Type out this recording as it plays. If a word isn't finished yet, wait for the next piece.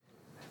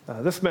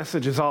This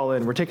message is all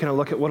in. We're taking a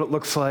look at what it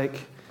looks like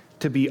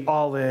to be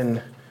all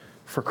in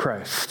for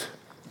Christ.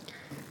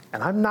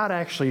 And I'm not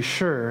actually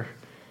sure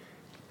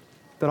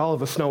that all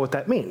of us know what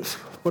that means.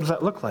 What does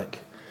that look like?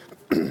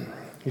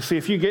 You see,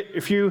 if you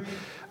get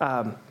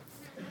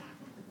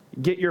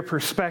your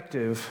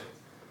perspective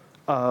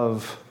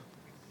of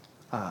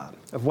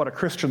what a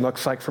Christian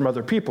looks like from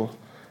other people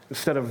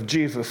instead of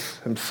Jesus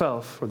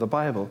himself or the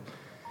Bible,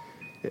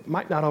 it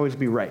might not always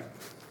be right.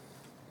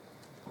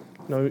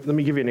 Now, let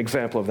me give you an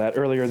example of that.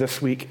 Earlier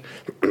this week,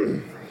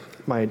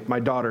 my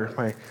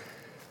daughter,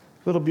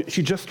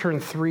 she just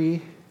turned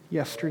 3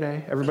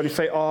 yesterday. Everybody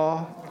say,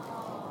 "Aw."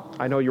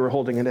 I know you were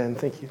holding it in.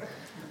 Thank you.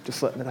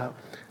 Just letting it out.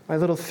 My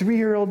little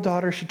 3-year-old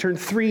daughter, she turned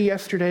 3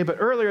 yesterday, but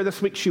earlier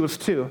this week she was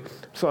 2.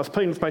 So I was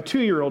playing with my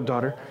 2-year-old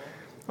daughter.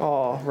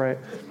 Oh, right.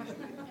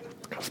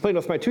 I was playing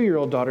with my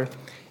 2-year-old daughter,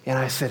 and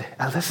I said,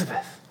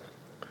 "Elizabeth,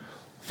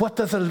 what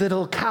does a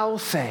little cow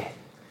say?"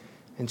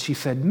 And she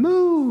said,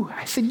 "Moo."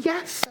 I said,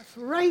 "Yes, that's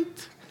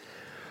right."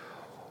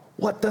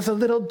 "What does a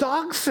little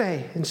dog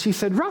say?" And she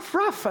said, "Ruff,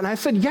 ruff." And I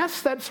said,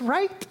 "Yes, that's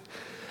right."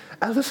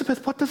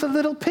 "Elizabeth, what does a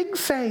little pig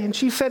say?" And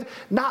she said,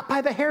 "Not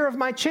by the hair of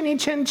my chinny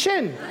chin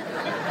chin."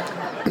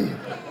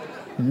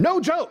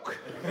 No joke.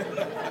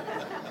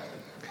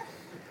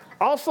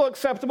 Also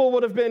acceptable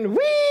would have been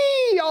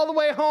wee all the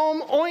way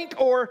home, oink,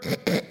 or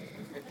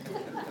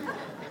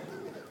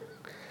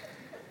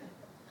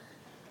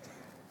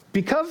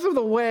because of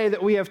the way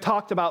that we have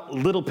talked about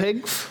little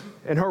pigs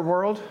in her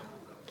world,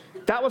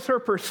 that was her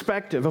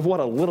perspective of what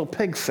a little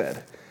pig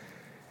said.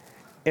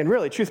 And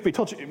really, truth be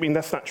told,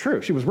 that's not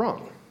true. She was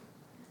wrong.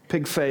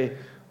 Pigs say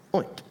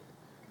oink,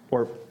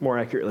 or more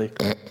accurately.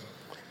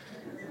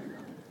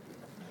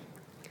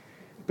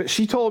 But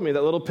she told me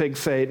that little pigs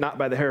say, "Not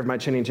by the hair of my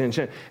chinny chin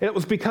chin." And it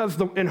was because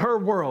in her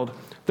world,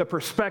 the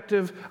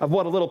perspective of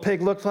what a little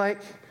pig looked like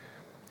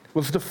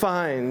was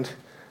defined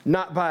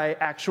not by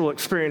actual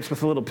experience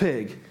with a little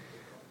pig,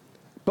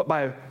 but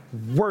by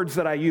words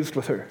that I used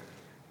with her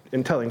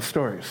in telling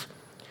stories.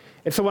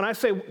 And so when I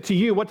say to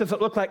you, what does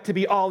it look like to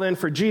be all in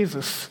for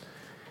Jesus?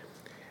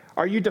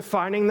 Are you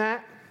defining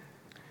that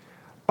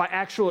by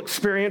actual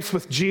experience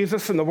with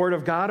Jesus and the Word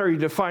of God, or are you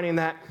defining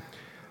that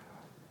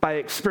by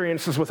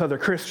experiences with other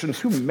Christians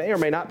who may or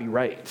may not be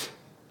right?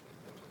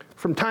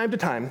 From time to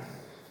time,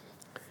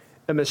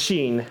 a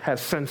machine has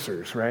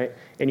sensors, right?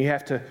 And you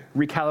have to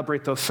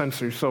recalibrate those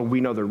sensors so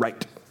we know they're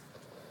right.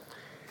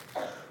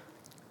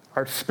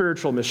 Our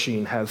spiritual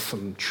machine has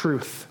some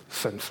truth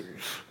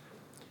sensors.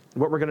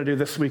 What we're going to do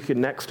this week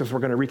and next is we're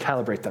going to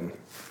recalibrate them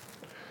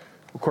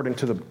according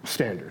to the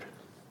standard.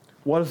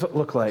 What does it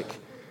look like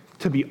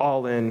to be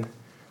all in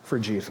for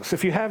Jesus?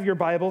 If you have your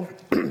Bible,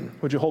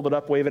 would you hold it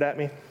up, wave it at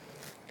me?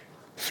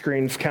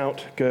 Screens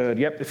count, good.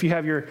 Yep, if you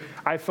have your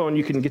iPhone,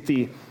 you can get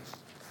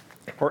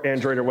or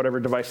Android or whatever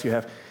device you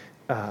have.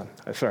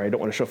 Sorry, I don't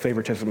want to show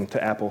favoritism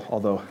to Apple,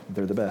 although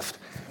they're the best.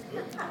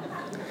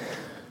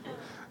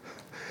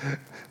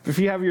 If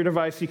you have your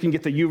device, you can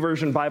get the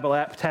YouVersion Bible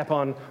app, tap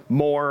on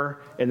More,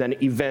 and then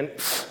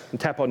Events, and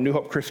tap on New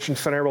Hope Christian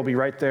Center. Will be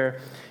right there.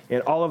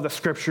 And all of the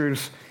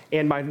scriptures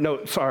and my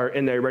notes are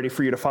in there ready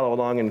for you to follow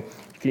along, and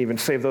you can even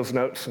save those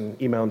notes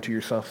and email them to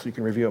yourself so you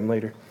can review them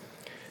later.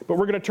 But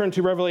we're going to turn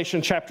to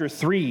Revelation chapter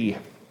 3.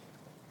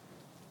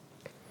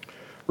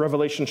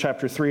 Revelation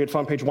chapter 3, it's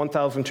on page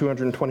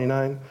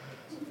 1229.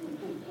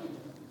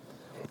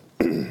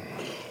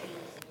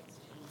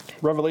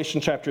 Revelation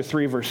chapter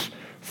 3, verse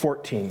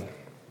 14.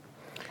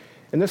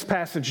 In this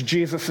passage,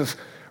 Jesus is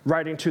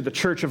writing to the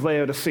church of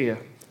Laodicea,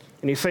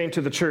 and he's saying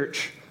to the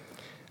church,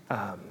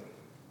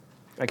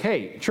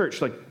 hey,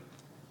 church,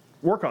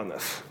 work on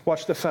this.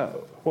 Watch this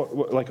out.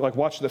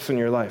 Watch this in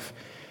your life.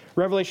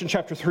 Revelation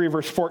chapter 3,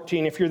 verse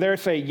 14. If you're there,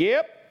 say,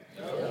 yep.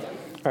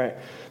 All right.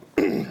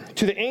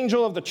 To the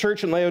angel of the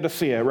church in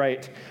Laodicea,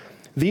 write,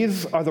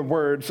 these are the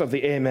words of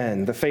the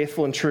Amen, the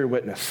faithful and true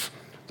witness,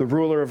 the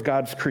ruler of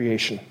God's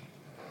creation.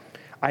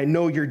 I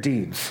know your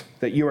deeds,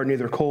 that you are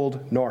neither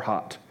cold nor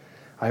hot.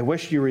 I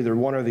wish you were either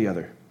one or the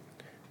other.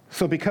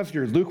 So because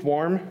you're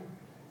lukewarm,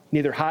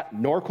 neither hot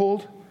nor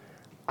cold,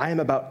 I am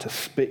about to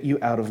spit you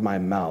out of my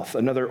mouth.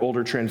 Another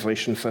older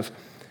translation says,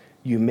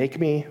 you make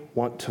me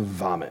want to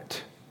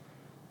vomit.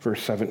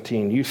 Verse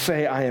 17, you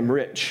say I am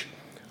rich.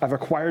 I've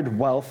acquired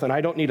wealth and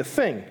I don't need a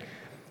thing.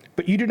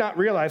 But you do not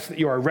realize that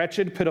you are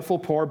wretched, pitiful,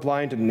 poor,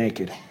 blind, and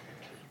naked.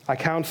 I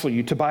counsel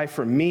you to buy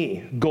from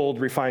me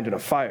gold refined in a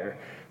fire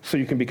so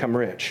you can become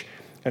rich,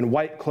 and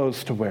white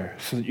clothes to wear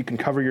so that you can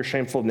cover your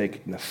shameful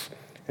nakedness,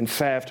 and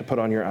salve to put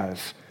on your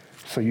eyes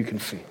so you can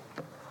see.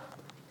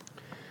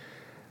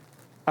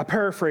 A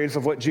paraphrase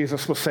of what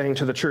Jesus was saying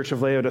to the church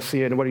of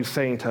Laodicea and what he's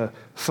saying to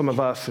some of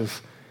us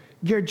is,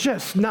 you're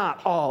just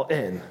not all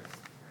in.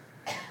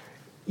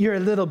 You're a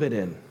little bit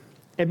in.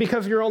 And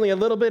because you're only a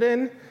little bit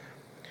in,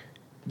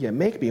 you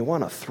make me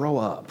want to throw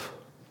up.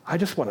 I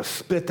just want to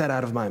spit that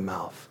out of my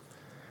mouth.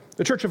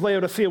 The church of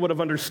Laodicea would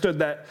have understood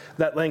that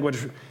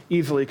language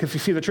easily, because you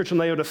see, the church in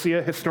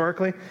Laodicea,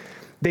 historically,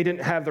 they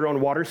didn't have their own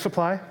water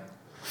supply.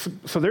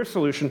 So their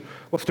solution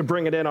was to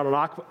bring it in on an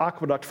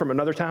aqueduct from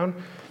another town,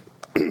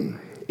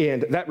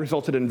 and that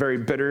resulted in very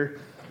bitter,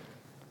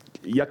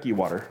 yucky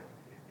water,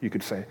 you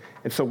could say.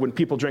 And so when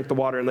people drank the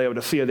water in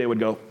Laodicea, they would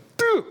go,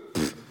 "Ugh."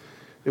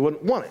 They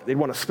wouldn't want it. They'd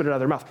want to spit it out of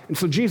their mouth. And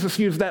so Jesus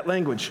used that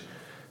language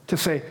to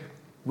say,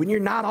 when you're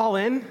not all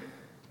in,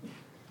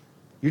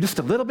 you're just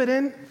a little bit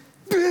in,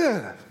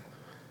 ugh,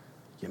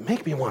 you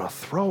make me want to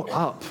throw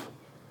up.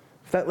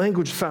 If that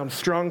language sounds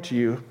strong to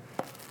you,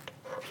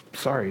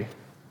 sorry,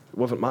 it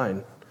wasn't mine.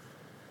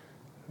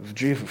 It was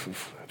Jesus's.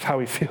 It's how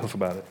he feels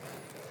about it.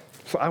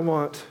 So I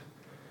want,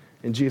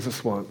 and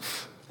Jesus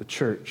wants, the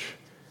church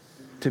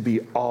to be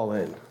all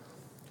in.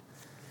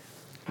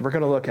 We're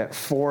going to look at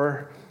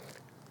 4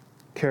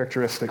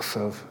 characteristics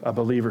of a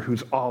believer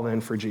who's all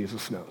in for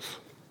Jesus knows.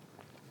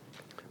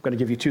 I'm going to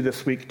give you 2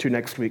 this week, 2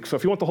 next week. So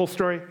if you want the whole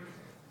story,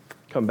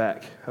 come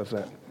back. How's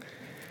that?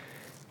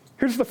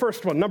 Here's the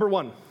first one. Number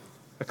 1,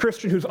 a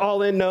Christian who's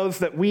all in knows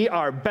that we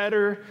are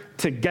better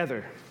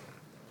together.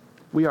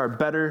 We are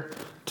better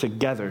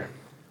together.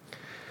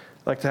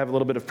 I like to have a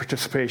little bit of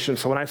participation.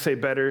 So when I say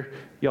better,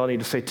 y'all need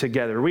to say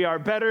together. We are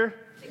better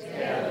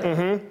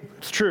together.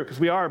 It's true, because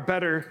we are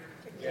better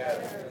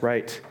together.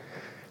 Right.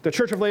 The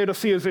church of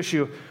Laodicea's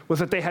issue was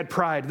that they had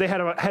pride. They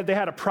had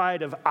a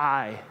pride of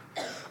I,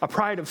 a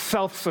pride of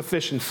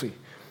self-sufficiency.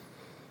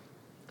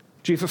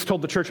 Jesus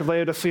told the church of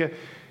Laodicea,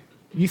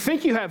 you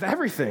think you have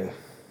everything,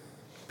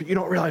 but you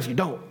don't realize you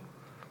don't.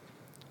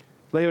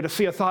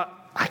 Laodicea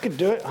thought, I could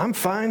do it. I'm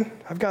fine.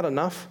 I've got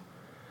enough.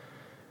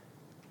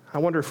 I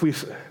wonder if we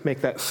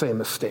make that same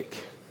mistake.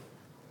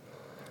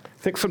 I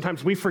think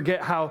sometimes we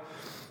forget how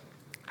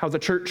the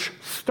church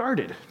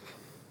started.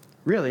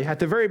 Really, at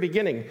the very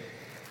beginning,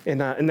 in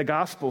the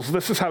Gospels,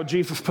 this is how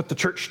Jesus put the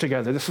church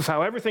together. This is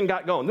how everything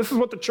got going. This is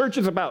what the church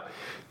is about.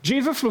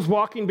 Jesus was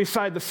walking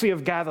beside the Sea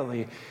of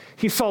Galilee.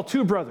 He saw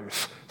 2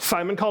 brothers,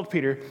 Simon called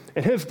Peter,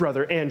 and his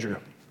brother Andrew.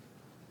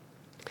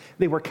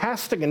 They were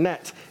casting a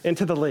net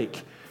into the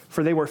lake,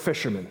 for they were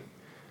fishermen.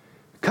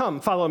 Come,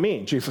 follow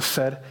me, Jesus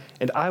said,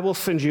 and I will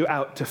send you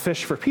out to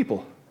fish for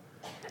people.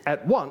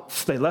 At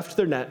once they left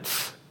their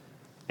nets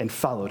and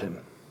followed him.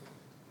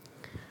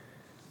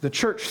 The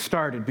church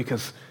started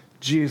because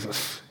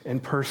Jesus in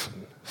person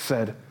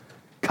said,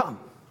 come,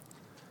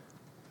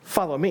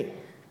 follow me.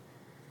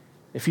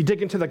 If you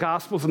dig into the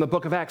Gospels and the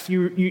book of Acts,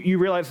 you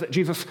realize that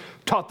Jesus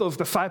taught those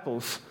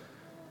disciples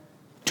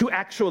to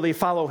actually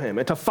follow him.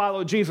 And to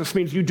follow Jesus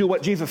means you do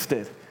what Jesus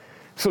did.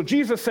 So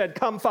Jesus said,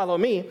 come follow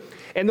me.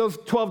 And those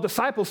 12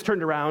 disciples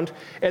turned around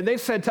and they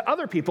said to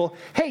other people,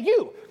 hey,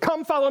 you,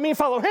 come follow me,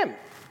 follow him.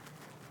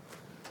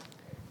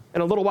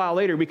 And a little while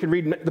later, we can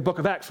read in the book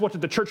of Acts, what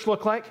did the church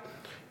look like?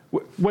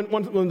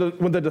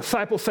 When the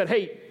disciples said,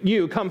 hey,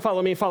 you, come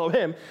follow me, follow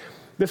him,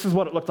 this is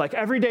what it looked like.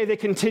 Every day they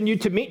continued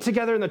to meet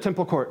together in the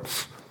temple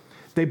courts.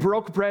 They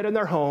broke bread in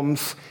their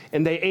homes,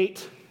 and they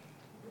ate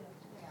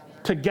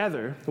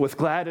together with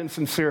glad and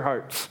sincere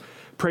hearts,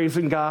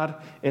 praising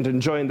God and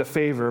enjoying the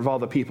favor of all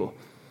the people.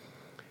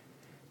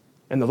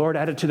 And the Lord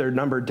added to their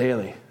number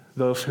daily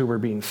those who were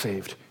being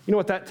saved. You know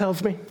what that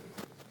tells me?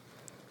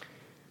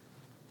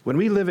 When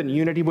we live in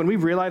unity, when we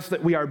realize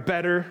that we are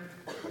better,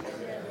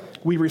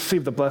 we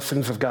receive the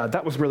blessings of God.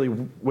 That was really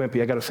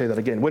wimpy. I got to say that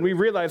again. When we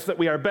realize that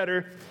we are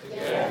better,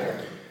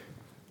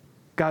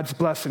 God's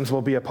blessings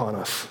will be upon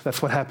us.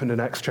 That's what happened in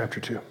Acts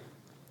chapter 2.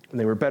 When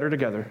they were better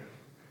together,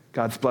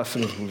 God's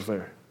blessings was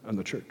there on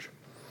the church.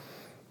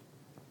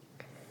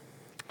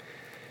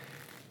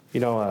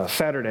 You know,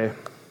 Saturday,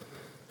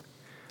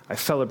 I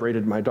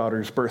celebrated my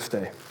daughter's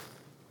birthday.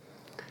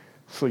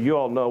 So you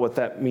all know what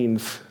that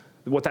means,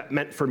 what that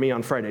meant for me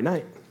on Friday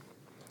night.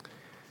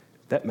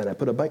 That meant I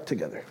put a bike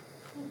together.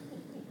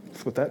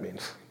 That's what that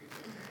means.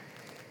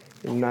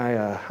 And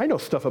I know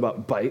stuff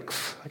about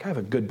bikes. Like I have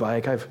a good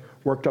bike. I've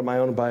worked on my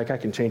own bike. I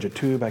can change a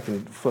tube. I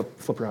can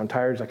flip around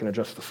tires. I can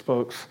adjust the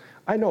spokes.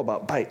 I know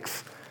about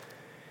bikes.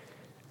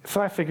 So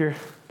I figure,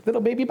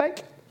 little baby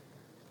bike?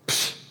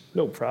 Psh,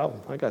 no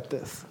problem. I got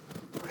this.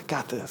 I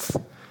got this.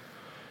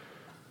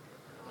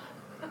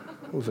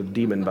 It was a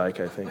demon bike,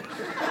 I think.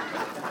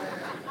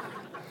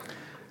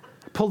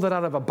 I pulled it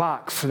out of a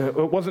box, and it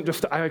wasn't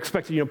just, I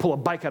expected you to pull a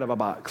bike out of a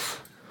box.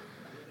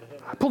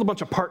 I pulled a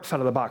bunch of parts out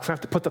of the box. I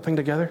have to put the thing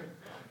together.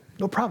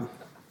 No problem.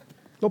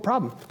 No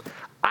problem.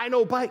 I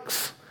know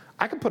bikes.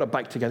 I can put a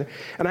bike together.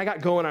 And I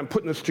got going. I'm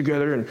putting this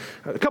together. And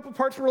a couple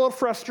parts were a little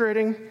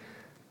frustrating,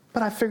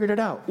 but I figured it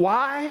out.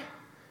 Why?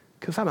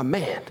 Because I'm a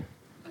man.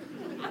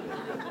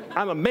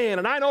 I'm a man,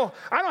 and I know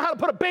how to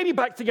put a baby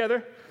bike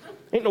together.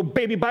 Ain't no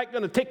baby bike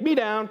going to take me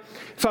down.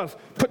 So I was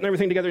putting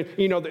everything together.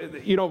 You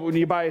know, when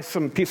you buy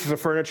some pieces of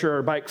furniture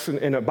or bikes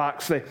in a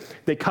box,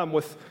 they come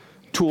with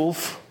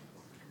tools.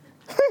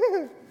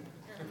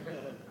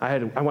 I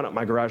went up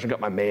my garage and got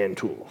my man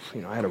tools.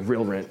 You know, I had a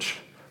real wrench.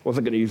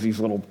 Wasn't going to use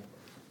these little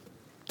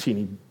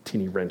teeny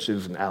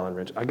wrenches and Allen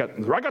wrenches. I got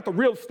the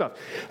real stuff.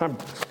 I'm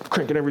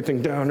cranking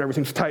everything down.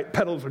 Everything's tight.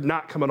 Pedals are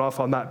not coming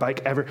off on that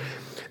bike ever.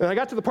 And I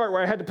got to the part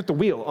where I had to put the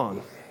wheel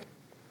on.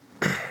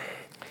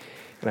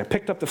 And I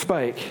picked up this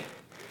bike,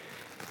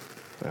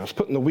 And I was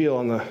putting the wheel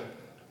on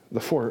the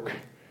fork,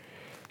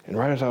 and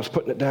right as I was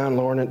putting it down,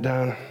 lowering it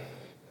down,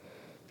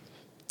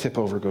 tip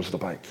over goes the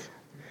bike.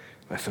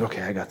 I said,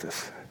 okay, I got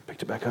this.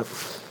 Picked it back up.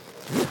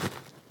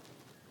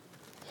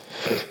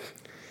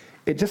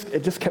 It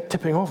just kept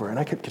tipping over, and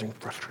I kept getting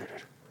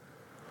frustrated.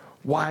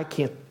 Why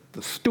can't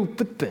the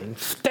stupid thing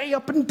stay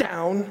up and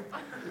down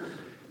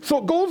so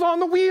it goes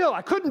on the wheel?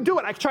 I couldn't do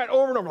it. I tried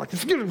over and over, like,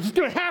 it's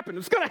gonna happen.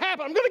 It's gonna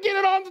happen. I'm gonna get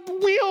it on the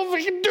wheels.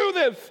 I can do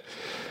this.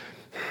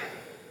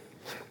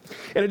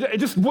 And it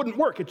just wouldn't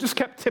work. It just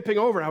kept tipping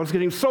over, and I was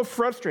getting so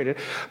frustrated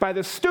by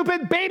this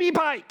stupid baby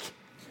bike.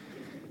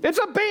 It's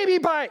a baby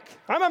bike.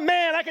 I'm a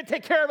man. I can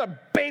take care of a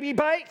baby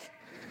bike.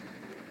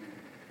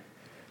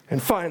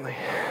 And finally,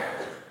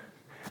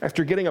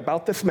 after getting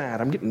about this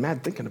mad, I'm getting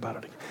mad thinking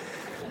about it.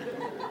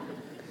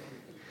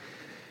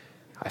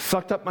 I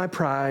sucked up my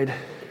pride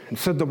and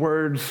said the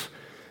words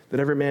that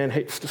every man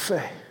hates to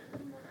say.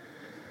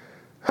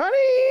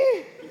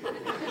 Honey,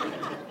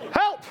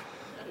 help!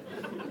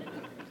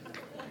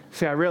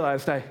 See, I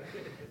realized I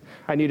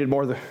needed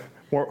more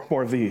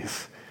of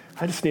these.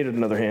 I just needed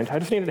another hand. I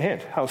just needed a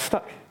hand. I was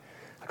stuck.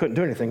 I couldn't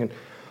do anything, and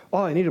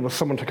all I needed was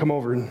someone to come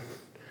over and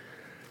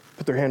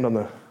put their hand on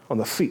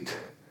the seat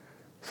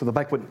so the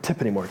bike wouldn't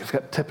tip anymore. It just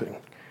kept tipping.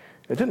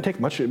 It didn't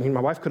take much. I mean,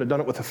 my wife could have done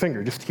it with a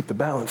finger just to keep the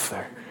balance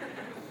there.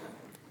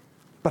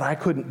 But I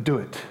couldn't do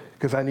it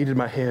because I needed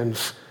my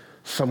hands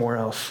somewhere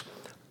else.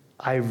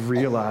 I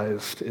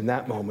realized in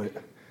that moment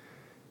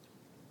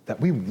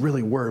that we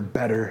really were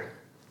better.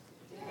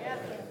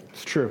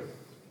 It's true.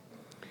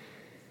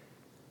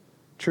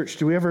 Church,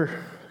 do we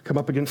ever come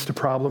up against a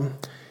problem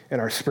in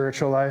our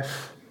spiritual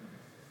life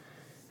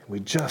and we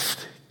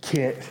just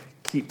can't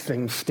keep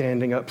things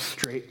standing up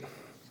straight?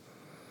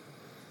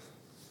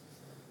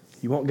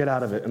 You won't get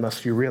out of it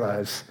unless you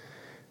realize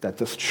that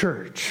this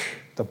church,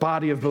 the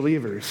body of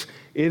believers,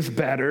 is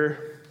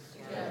better.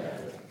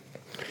 Yes.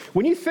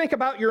 When you think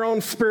about your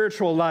own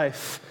spiritual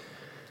life,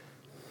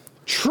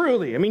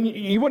 truly, I mean,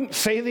 you wouldn't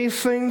say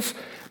these things,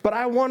 but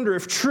I wonder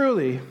if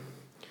truly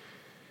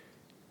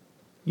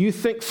you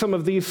think some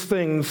of these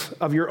things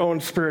of your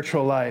own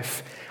spiritual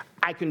life.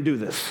 I can do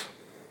this.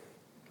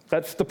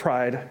 That's the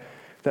pride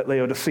that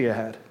Laodicea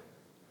had,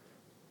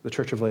 the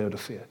church of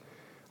Laodicea.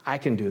 I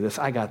can do this.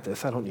 I got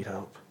this. I don't need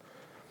help.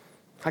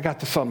 I got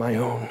this on my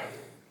own.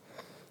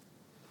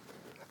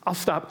 I'll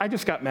stop. I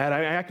just got mad.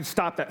 I can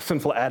stop that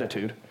sinful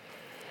attitude.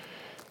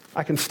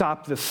 I can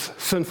stop this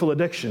sinful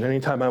addiction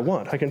anytime I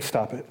want. I can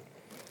stop it.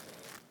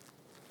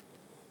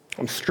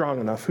 I'm strong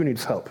enough. Who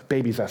needs help?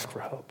 Babies ask for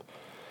help.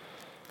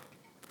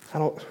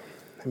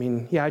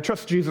 I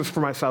trust Jesus for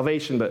my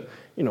salvation, but,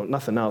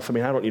 nothing else. I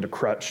don't need a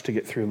crutch to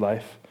get through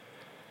life.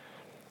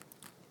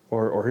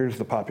 Or here's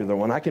the popular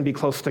one. I can be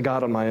close to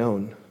God on my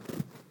own.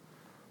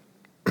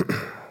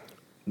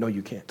 No,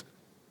 you can't.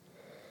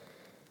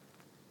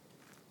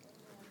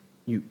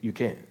 You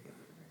can't.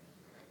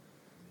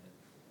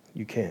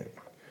 You can't.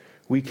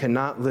 We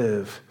cannot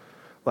live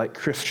like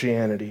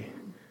Christianity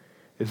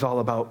is all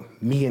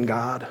about me and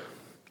God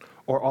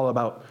or all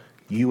about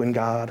you and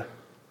God.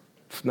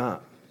 It's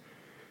not.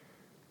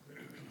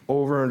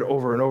 Over and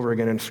over and over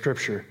again in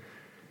Scripture,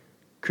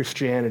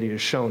 Christianity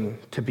is shown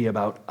to be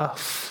about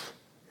us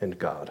and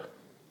God.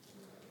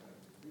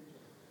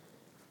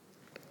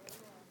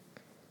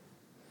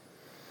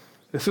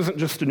 This isn't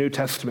just a New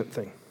Testament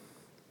thing.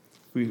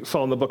 We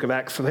saw in the book of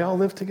Acts, so they all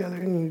lived together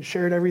and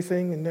shared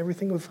everything, and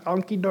everything was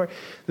hunky-dory.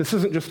 This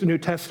isn't just a New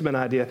Testament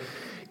idea.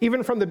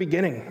 Even from the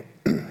beginning,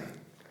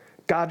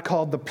 God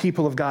called the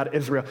people of God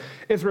Israel.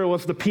 Israel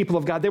was the people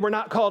of God. They were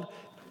not called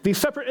the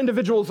separate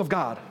individuals of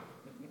God.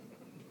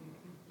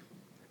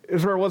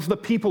 Israel was the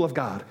people of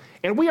God.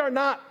 And we are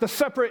not the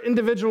separate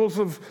individuals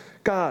of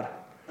God.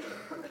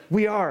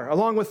 We are,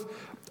 along with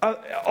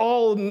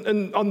all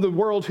on the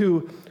world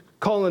who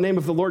call on the name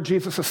of the Lord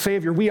Jesus as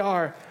Savior, we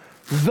are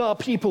the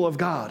people of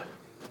God.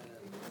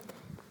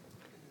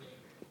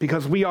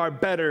 Because we are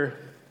better.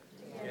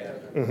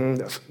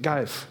 Yes.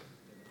 Guys,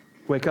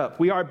 wake up.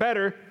 We are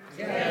better.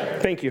 Together.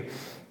 Thank you.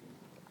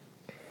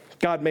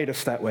 God made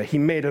us that way. He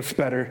made us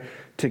better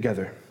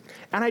together.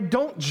 And I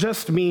don't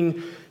just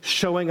mean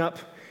showing up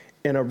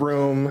in a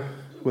room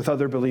with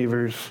other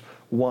believers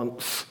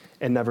once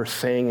and never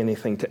saying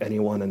anything to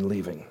anyone and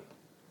leaving.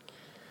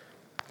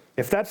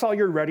 If that's all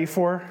you're ready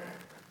for,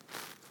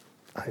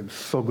 I'm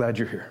so glad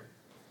you're here.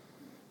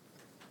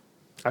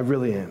 I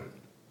really am.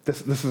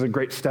 This is a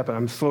great step, and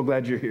I'm so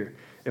glad you're here,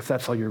 if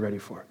that's all you're ready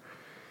for.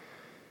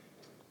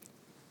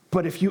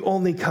 But if you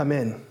only come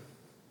in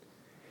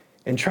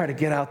and try to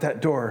get out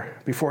that door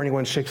before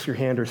anyone shakes your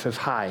hand or says,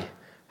 hi,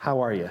 how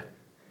are you?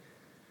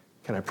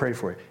 Can I pray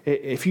for you?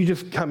 If you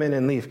just come in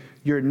and leave,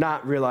 you're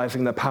not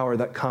realizing the power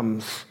that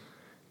comes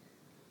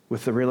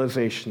with the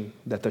realization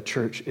that the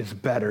church is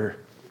better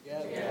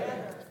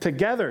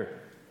together.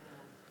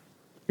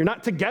 You're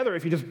not together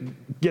if you just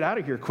get out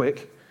of here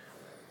quick.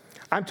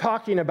 I'm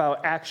talking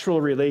about actual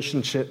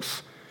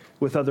relationships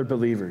with other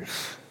believers.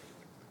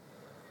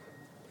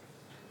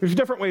 There's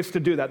different ways to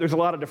do that. There's a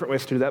lot of different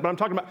ways to do that. But I'm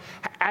talking about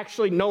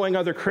actually knowing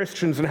other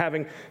Christians and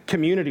having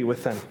community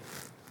with them.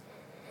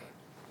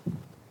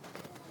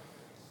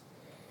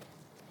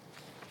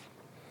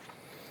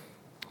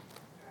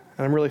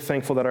 And I'm really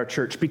thankful that our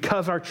church,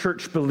 because our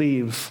church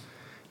believes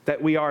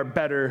that we are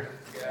better,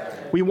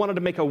 we wanted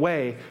to make a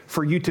way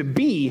for you to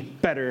be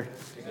better.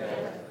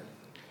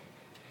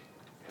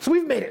 So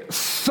we've made it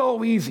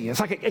so easy.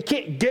 It's like it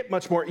can't get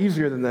much more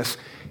easier than this.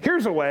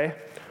 Here's a way.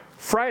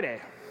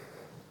 Friday,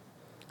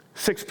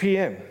 6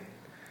 p.m.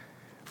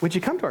 Would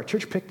you come to our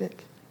church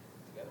picnic?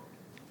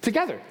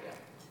 Together.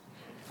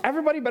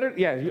 Everybody better.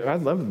 Yeah, I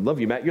love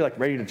you, Matt. You're like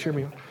ready to cheer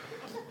me on.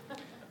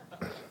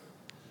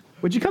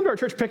 Would you come to our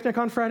church picnic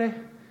on Friday?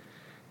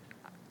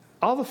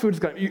 All the food's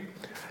going.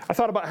 I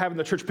thought about having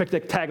the church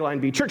picnic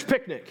tagline be, church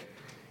picnic.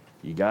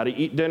 You got to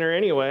eat dinner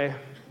anyway.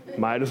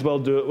 Might as well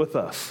do it with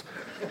us.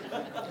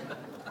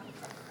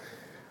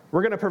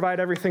 We're going to provide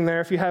everything there.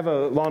 If you have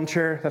a lawn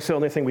chair, that's the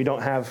only thing we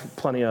don't have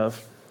plenty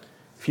of.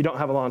 If you don't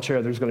have a lawn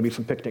chair, there's going to be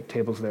some picnic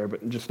tables there,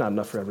 but just not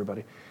enough for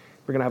everybody.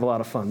 We're going to have a lot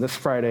of fun this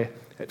Friday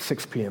at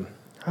 6 p.m.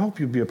 I hope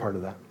you'd be a part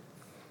of that.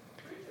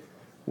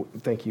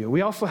 Thank you.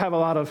 We also have a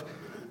lot of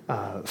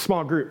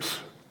small groups.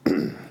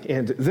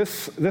 And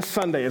this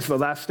Sunday is the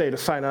last day to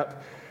sign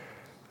up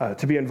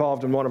to be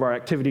involved in one of our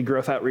activity,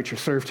 growth, outreach, or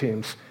serve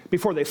teams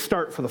before they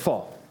start for the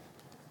fall.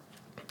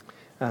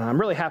 And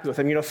I'm really happy with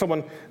them. You know,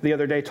 someone the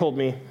other day told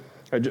me,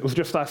 it was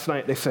just last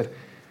night, they said,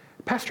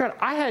 Pastor Ed,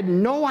 I had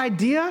no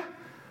idea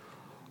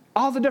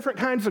all the different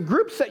kinds of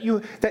groups that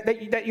you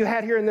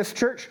had here in this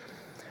church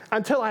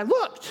until I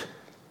looked.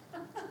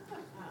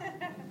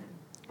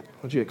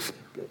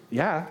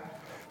 Yeah.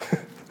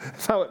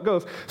 That's how it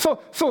goes.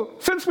 So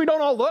since we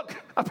don't all look,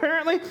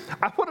 apparently,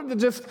 I wanted to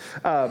just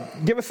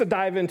give us a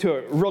dive into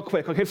it real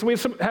quick. Okay, so we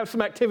have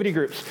some activity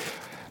groups.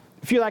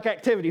 If you like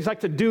activities,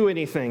 like to do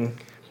anything,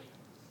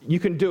 you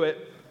can do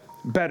it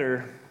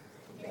better.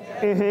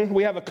 Mm-hmm.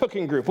 We have a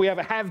cooking group. We have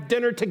a have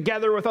dinner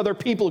together with other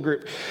people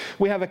group.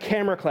 We have a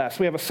camera class.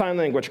 We have a sign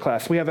language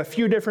class. We have a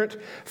few different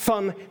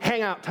fun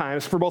hangout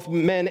times for both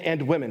men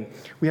and women.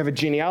 We have a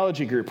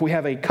genealogy group. We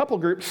have a couple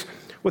groups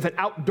with an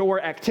outdoor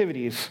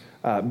activities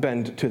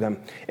bend to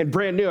them. And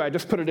brand new, I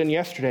just put it in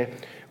yesterday,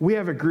 we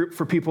have a group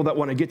for people that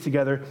want to get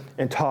together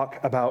and talk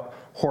about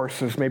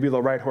horses. Maybe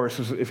they'll ride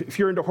horses. If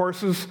you're into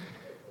horses,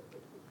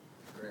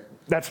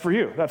 that's for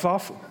you. That's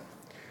awesome.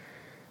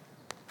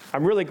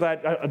 I'm really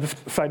glad,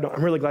 just side note,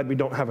 I'm really glad we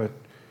don't have a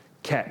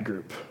cat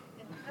group.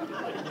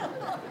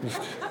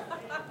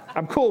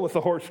 I'm cool with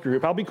the horse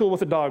group. I'll be cool with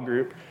the dog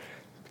group.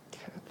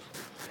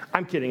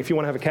 I'm kidding. If you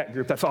want to have a cat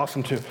group, that's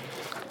awesome too.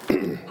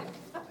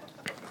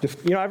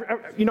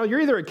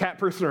 You're either a cat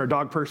person or a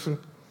dog person.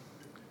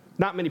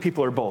 Not many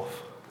people are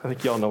both. I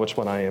think you all know which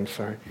one I am,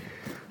 sorry.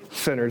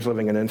 Sinners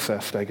living in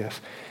incest, I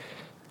guess.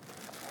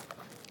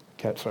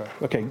 Cats are.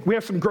 Okay, we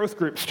have some growth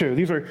groups too.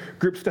 These are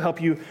groups to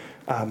help you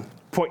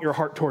point your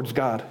heart towards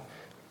God.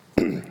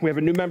 We have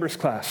a new members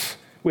class.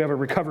 We have a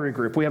recovery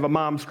group. We have a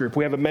moms group.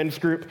 We have a men's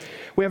group.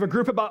 We have a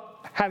group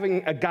about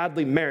having a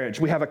godly marriage.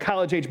 We have a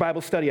college-age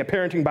Bible study, a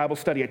parenting Bible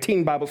study, a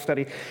teen Bible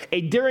study,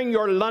 a during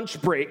your lunch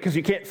break, because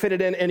you can't fit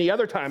it in any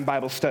other time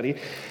Bible study,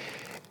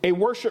 a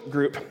worship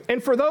group.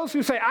 And for those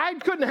who say, I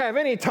couldn't have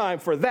any time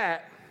for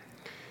that,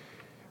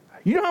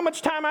 you know how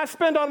much time I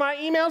spend on my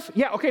emails?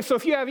 Yeah, okay, so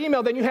if you have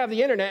email, then you have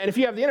the internet. And if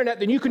you have the internet,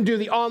 then you can do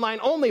the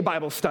online-only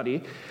Bible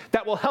study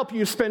that will help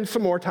you spend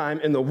some more time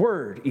in the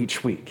Word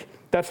each week.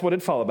 That's what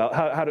it's all about.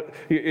 How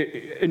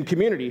to, in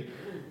community,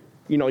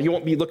 you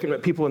won't be looking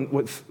at people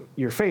with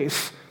your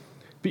face,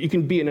 but you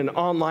can be in an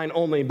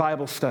online-only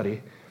Bible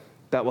study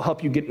that will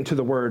help you get into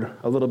the Word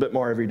a little bit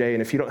more every day.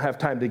 And if you don't have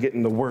time to get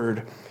in the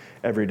Word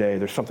every day,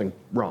 there's something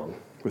wrong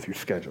with your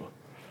schedule.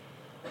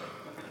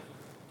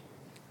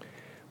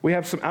 We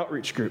have some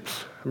outreach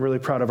groups. I'm really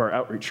proud of our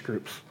outreach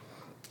groups.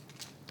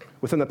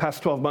 Within the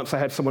past 12 months, I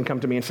had someone come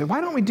to me and say,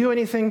 why don't we do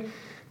anything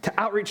to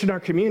outreach in our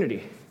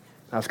community?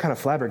 I was kind of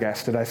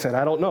flabbergasted. I said,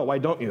 I don't know. Why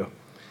don't you?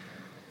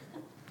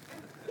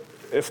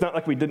 It's not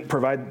like we didn't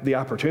provide the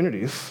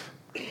opportunities.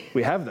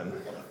 We have them.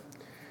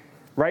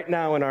 Right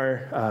now in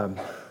our,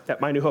 at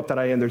My New Hope that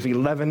I am, there's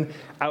 11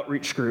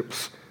 outreach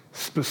groups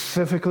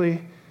specifically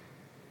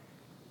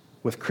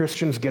with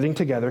Christians getting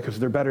together, because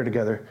they're better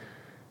together,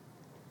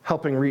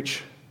 helping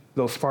reach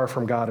those far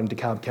from God in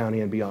DeKalb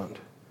County and beyond.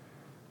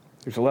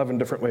 There's 11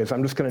 different ways.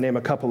 I'm just going to name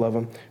a couple of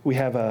them. We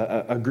have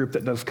a group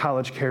that does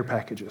college care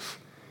packages.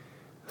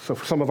 So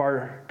for some of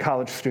our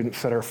college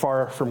students that are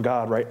far from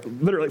God,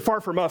 right, literally far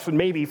from us and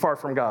maybe far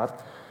from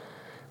God,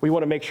 we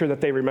want to make sure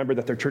that they remember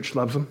that their church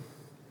loves them.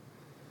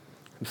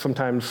 And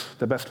sometimes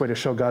the best way to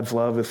show God's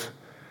love is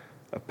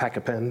a pack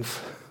of pens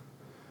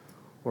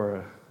or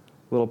a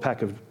little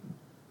pack of,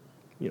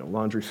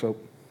 laundry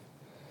soap.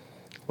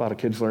 A lot of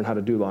kids learn how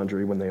to do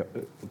laundry when they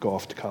go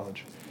off to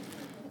college.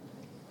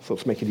 So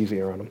let's make it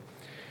easier on them.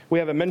 We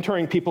have a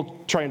mentoring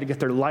people trying to get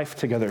their life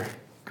together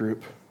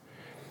group.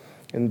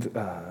 And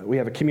we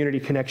have a community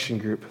connection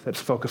group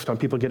that's focused on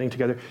people getting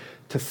together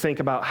to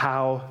think about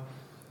how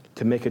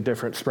to make a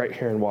difference right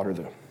here in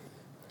Waterloo.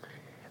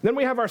 Then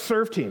we have our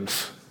serve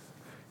teams.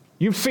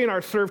 You've seen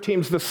our serve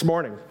teams this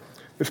morning.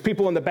 There's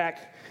people in the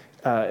back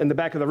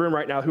of the room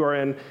right now who are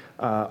in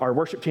our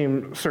worship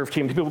team, serve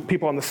team.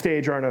 People on the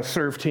stage are on a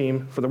serve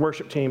team for the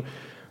worship team.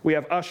 We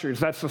have ushers,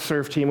 that's the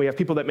serve team. We have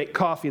people that make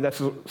coffee, that's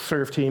the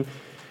serve team.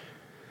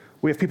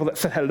 We have people that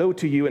said hello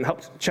to you and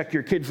help check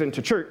your kids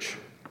into church.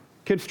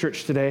 Kids'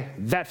 church today,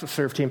 that's a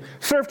serve team.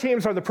 Serve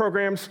teams are the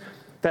programs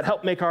that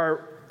help make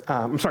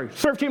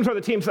serve teams are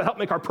the teams that help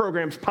make our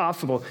programs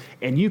possible,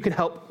 and you can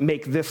help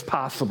make this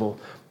possible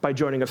by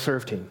joining a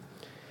serve team.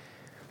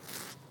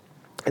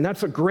 And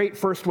that's a great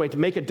first way to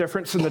make a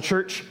difference in the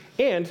church,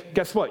 and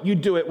guess what? You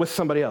do it with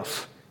somebody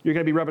else. You're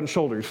going to be rubbing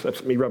shoulders.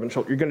 That's me rubbing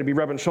shoulders. You're going to be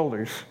rubbing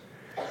shoulders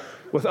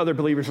with other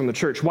believers in the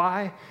church.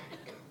 Why?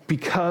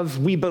 Because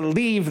we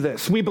believe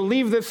this. We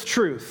believe this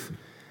truth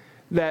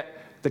that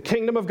the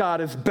kingdom of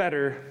God is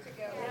better.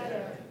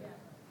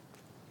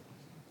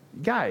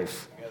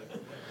 Guys,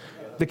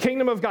 the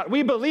kingdom of God,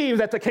 we believe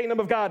that the kingdom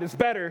of God is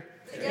better.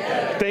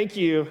 Thank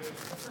you.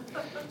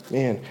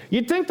 Man,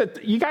 you'd think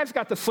that you guys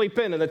got to sleep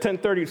in the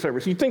 10:30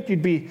 service. You'd think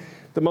you'd be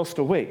the most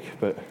awake,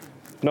 but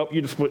nope,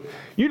 you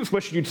just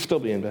wish you'd still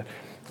be in bed.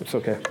 It's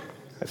okay.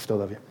 I still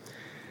love you.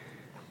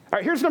 All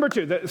right, here's number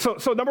two.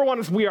 So number one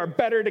is we are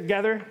better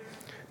together.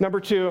 Number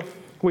two,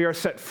 we are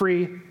set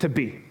free to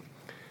be.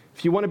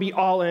 If you want to be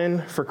all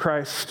in for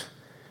Christ,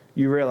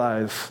 you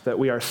realize that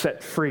we are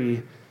set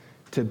free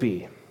to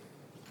be.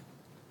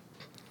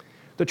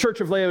 The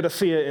church of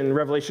Laodicea in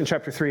Revelation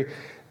chapter 3,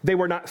 they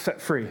were not set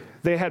free.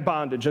 They had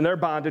bondage, and their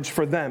bondage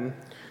for them,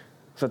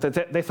 so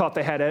that they thought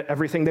they had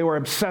everything. They were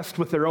obsessed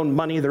with their own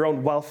money, their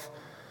own wealth.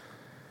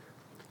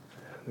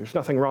 There's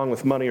nothing wrong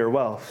with money or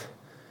wealth,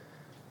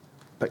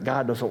 but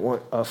God doesn't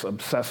want us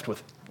obsessed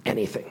with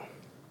anything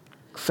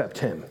except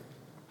Him.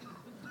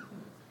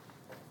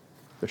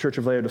 The church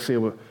of Laodicea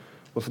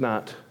was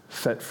not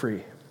set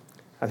free.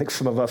 I think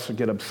some of us would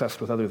get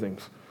obsessed with other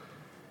things.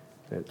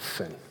 It's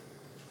sin,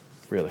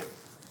 really.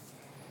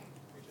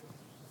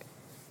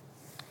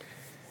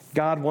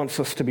 God wants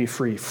us to be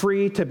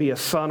free to be a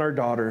son or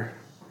daughter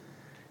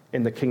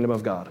in the kingdom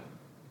of God.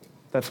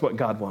 That's what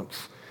God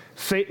wants.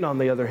 Satan, on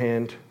the other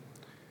hand,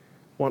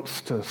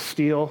 wants to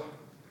steal,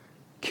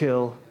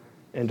 kill,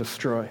 and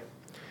destroy.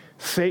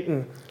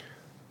 Satan,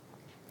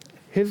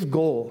 his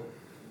goal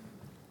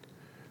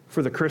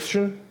for the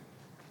Christian,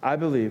 I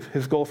believe,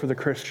 his goal for the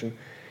Christian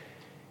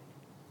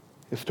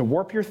is to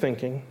warp your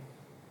thinking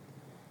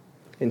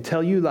and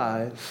tell you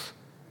lies,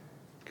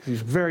 because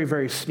he's very,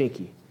 very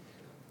sneaky,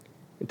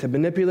 and to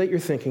manipulate your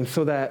thinking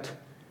so that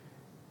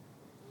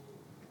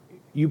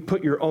you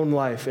put your own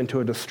life into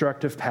a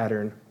destructive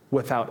pattern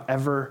without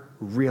ever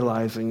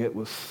realizing it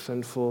was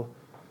sinful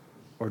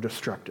or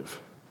destructive.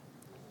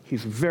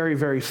 He's very,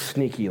 very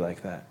sneaky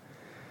like that.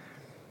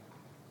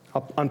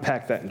 I'll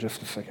unpack that in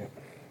just a second.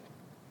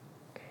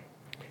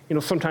 You know,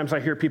 sometimes I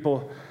hear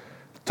people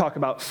talk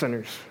about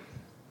sinners.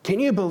 Can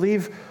you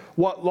believe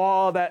what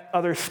law that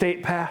other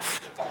state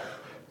passed?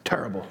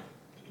 Terrible.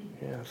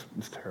 Yeah,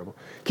 it's terrible.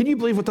 Can you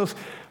believe what those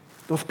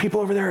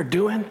people over there are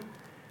doing?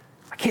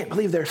 I can't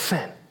believe their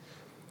sin.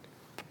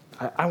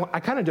 I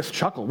kind of just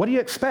chuckle. What do you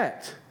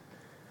expect?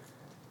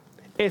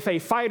 If a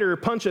fighter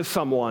punches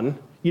someone,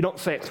 you don't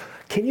say,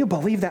 can you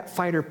believe that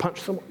fighter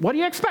punched someone? What do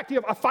you expect?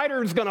 A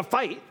fighter is going to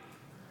fight.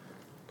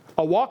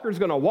 A walker's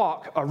going to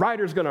walk. A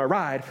rider's going to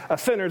ride. A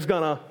sinner's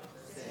going to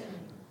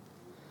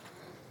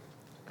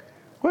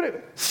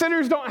sin.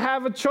 Sinners don't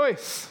have a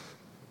choice.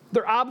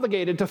 They're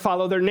obligated to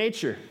follow their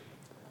nature,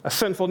 a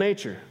sinful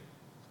nature.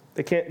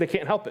 They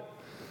can't help it.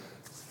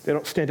 They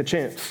don't stand a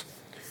chance.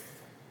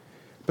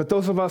 But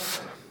those of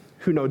us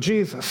who know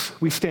Jesus,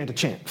 we stand a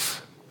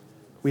chance.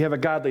 We have a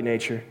godly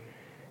nature,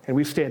 and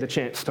we stand a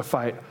chance to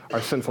fight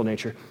our sinful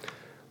nature.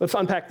 Let's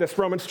unpack this.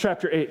 Romans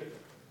chapter 8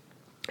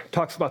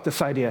 talks about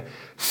this idea.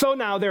 So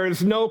now there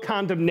is no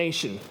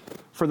condemnation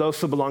for those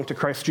who belong to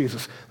Christ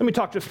Jesus. Let me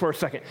talk just for a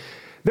second.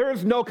 There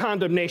is no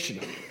condemnation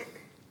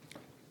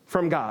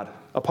from God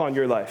upon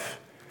your life,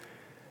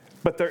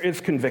 but there is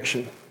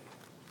conviction.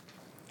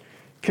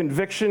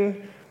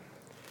 Conviction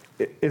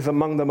is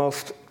among the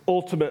most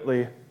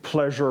ultimately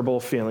pleasurable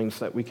feelings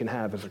that we can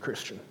have as a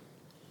Christian.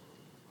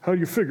 How do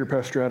you figure,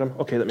 Pastor Adam?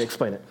 Okay, let me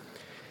explain it.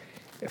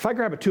 If I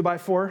grab a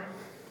 2x4,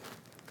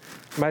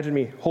 imagine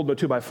me holding a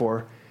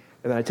 2x4,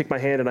 and then I take my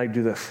hand and I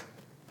do this.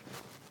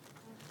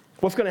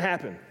 What's going to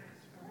happen?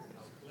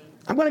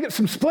 I'm going to get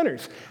some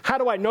splinters. How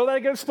do I know that I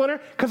get a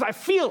splinter? Because I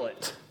feel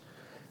it.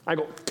 I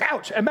go,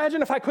 ouch.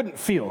 Imagine if I couldn't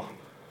feel.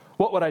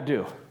 What would I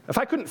do? If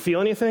I couldn't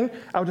feel anything,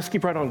 I would just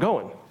keep right on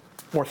going.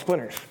 More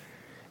splinters.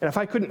 And if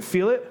I couldn't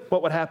feel it,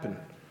 what would happen?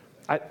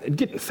 I'd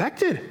get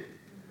infected.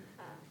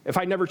 If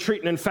I never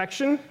treat an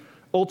infection,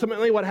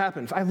 ultimately what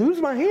happens? I lose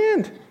my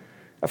hand.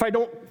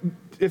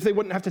 If they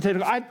wouldn't have to take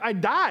it,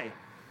 I'd die.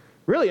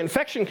 Really,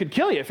 infection could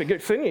kill you if it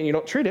gets in you and you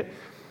don't treat it.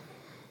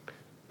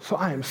 So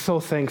I am so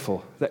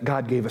thankful that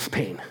God gave us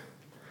pain.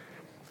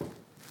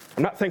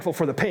 I'm not thankful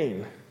for the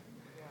pain,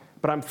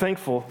 but I'm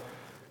thankful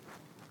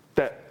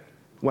that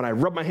when I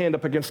rub my hand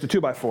up against a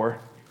 2x4,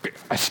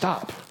 I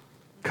stop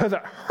because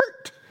it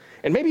hurt.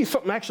 And maybe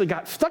something actually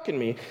got stuck in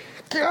me.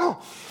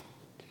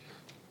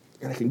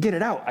 And I can get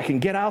it out. I can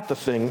get out the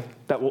thing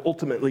that will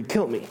ultimately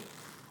kill me.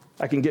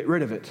 I can get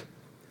rid of it.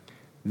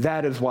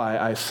 That is why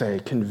I say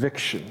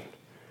conviction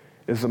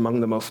is among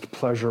the most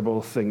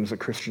pleasurable things a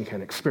Christian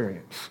can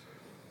experience.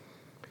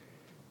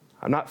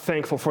 I'm not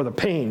thankful for the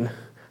pain.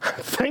 I'm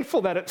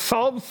thankful that it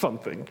solves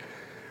something.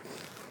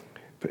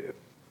 But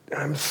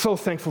I'm so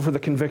thankful for the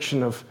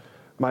conviction of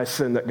my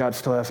sin that God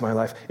still has in my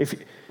life. If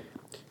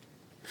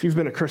you've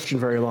been a Christian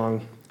very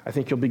long, I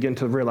think you'll begin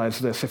to realize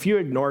this. If you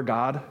ignore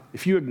God,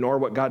 if you ignore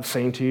what God's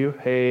saying to you,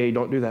 hey,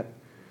 don't do that.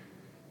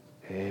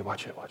 Hey,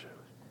 watch it.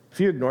 If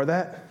you ignore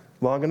that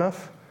long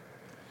enough,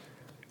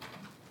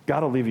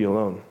 God will leave you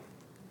alone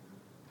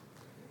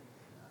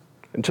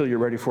until you're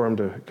ready for him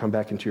to come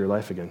back into your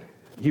life again.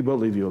 He will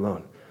leave you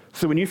alone.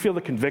 So when you feel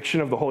the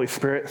conviction of the Holy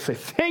Spirit, say,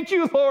 thank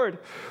you, Lord,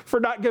 for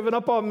not giving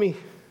up on me.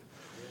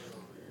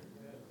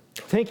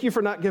 Thank you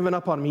for not giving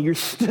up on me. You're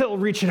still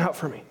reaching out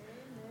for me.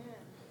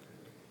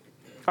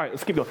 All right,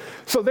 let's keep going.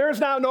 So there is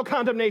now no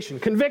condemnation.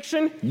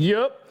 Conviction,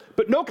 yep,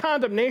 but no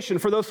condemnation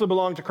for those who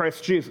belong to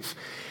Christ Jesus.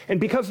 And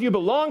because you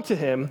belong to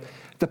him,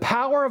 the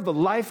power of the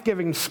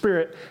life-giving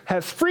Spirit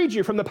has freed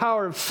you from the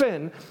power of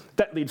sin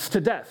that leads to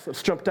death.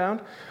 Let's jump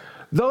down.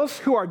 Those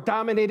who are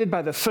dominated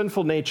by the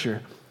sinful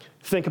nature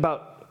think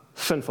about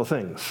sinful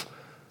things.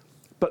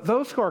 But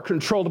those who are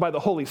controlled by the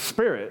Holy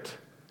Spirit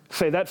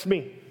say, that's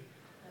me.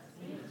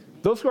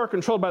 Those who are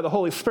controlled by the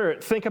Holy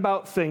Spirit think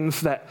about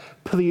things that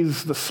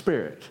please the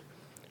Spirit.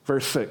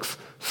 Verse 6,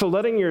 so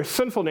letting your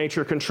sinful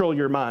nature control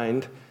your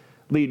mind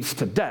leads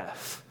to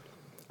death,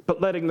 but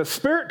letting the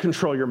Spirit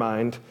control your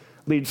mind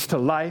leads to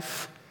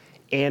life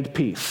and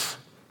peace.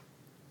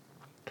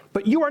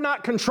 But you are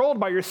not controlled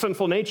by your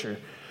sinful nature.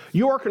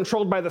 You are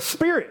controlled by the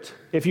Spirit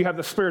if you have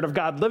the Spirit of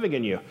God living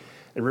in you.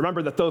 And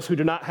remember that those who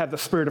do not have the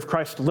Spirit of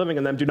Christ living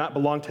in them do not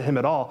belong to him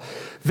at all.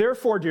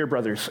 Therefore, dear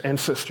brothers and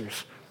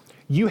sisters,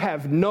 you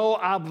have no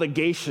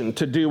obligation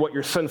to do what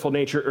your sinful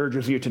nature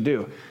urges you to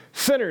do.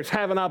 Sinners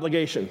have an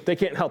obligation. They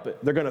can't help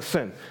it. They're going to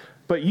sin.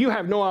 But you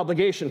have no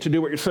obligation to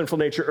do what your sinful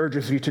nature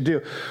urges you to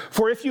do.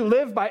 For if you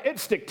live by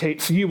its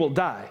dictates, you will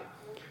die.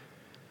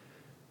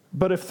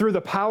 But if through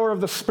the power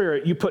of the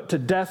Spirit you put to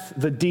death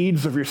the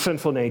deeds of your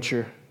sinful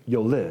nature,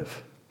 you'll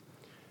live.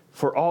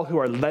 For all who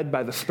are led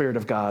by the Spirit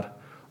of God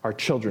are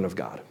children of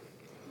God.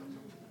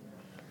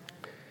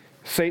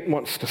 Satan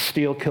wants to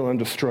steal, kill, and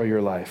destroy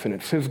your life, and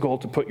it's his goal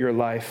to put your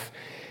life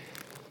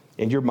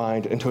and your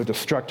mind into a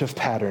destructive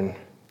pattern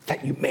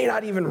that you may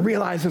not even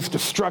realize is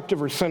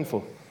destructive or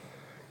sinful,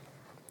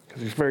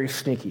 because he's very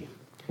sneaky.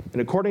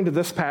 And according to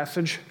this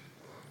passage,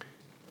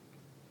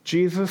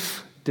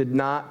 Jesus did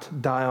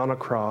not die on a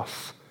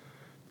cross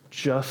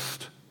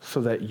just so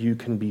that you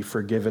can be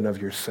forgiven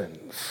of your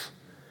sins.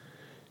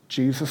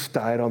 Jesus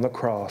died on the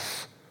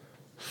cross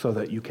so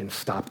that you can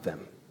stop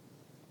them.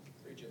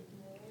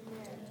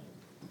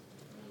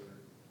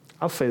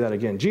 I'll say that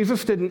again.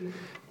 Jesus didn't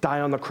die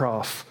on the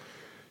cross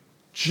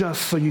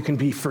just so you can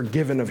be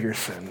forgiven of your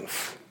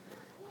sins.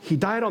 He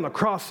died on the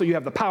cross so you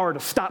have the power to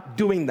stop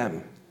doing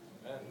them.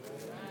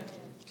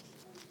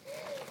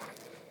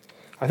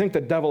 I think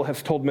the devil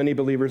has told many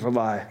believers a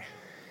lie,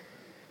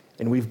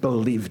 and we've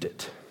believed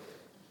it.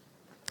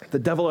 The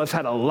devil has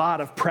had a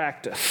lot of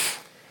practice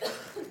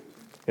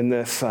in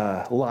this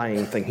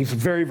lying thing. He's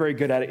very, very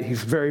good at it.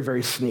 He's very,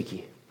 very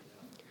sneaky.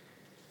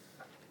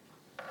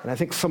 And I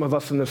think some of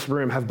us in this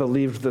room have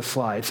believed this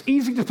lie. It's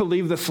easy to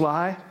believe this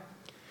lie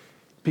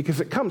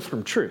because it comes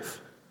from truth.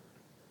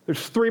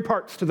 There's 3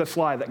 parts to this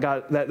lie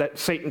that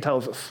Satan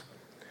tells us.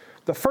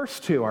 The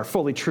first 2 are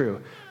fully true.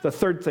 The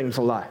third thing's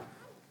a lie.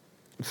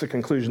 It's a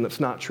conclusion that's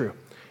not true.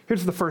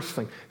 Here's the first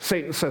thing.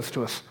 Satan says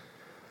to us,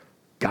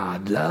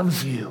 God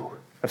loves you.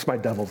 That's my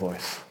devil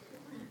voice.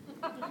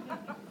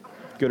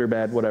 Good or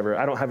bad, whatever.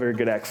 I don't have very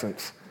good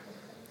accents.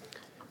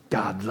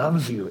 God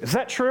loves you. Is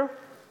that true?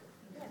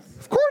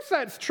 Of course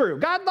that's true.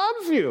 God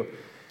loves you.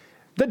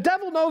 The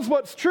devil knows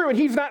what's true, and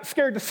he's not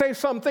scared to say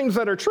some things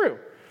that are true.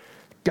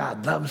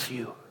 God loves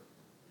you.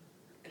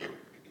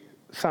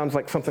 Sounds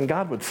like something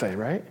God would say,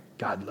 right?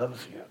 God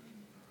loves you.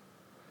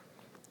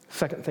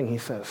 Second thing he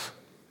says,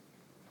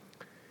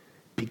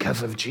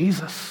 because of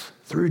Jesus,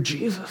 through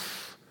Jesus,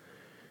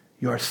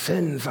 your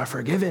sins are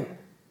forgiven.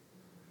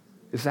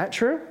 Is that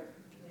true?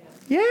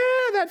 Yeah,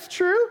 that's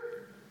true.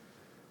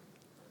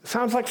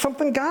 Sounds like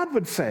something God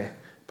would say.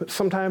 But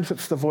sometimes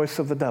it's the voice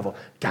of the devil.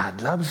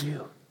 God loves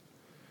you.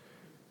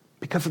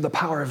 Because of the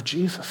power of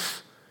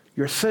Jesus,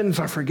 your sins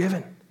are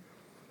forgiven.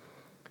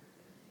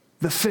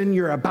 The sin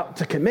you're about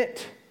to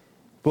commit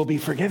will be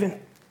forgiven.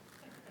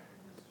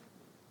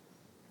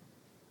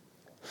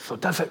 So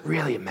does it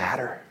really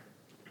matter?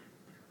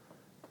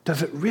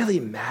 Does it really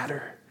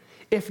matter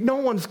if no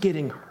one's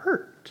getting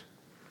hurt?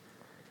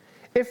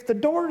 If the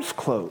door's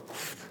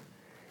closed?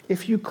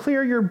 If you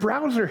clear your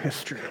browser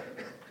history?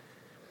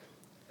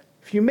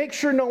 If you make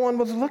sure no one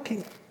was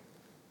looking?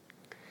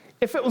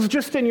 If it was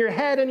just in your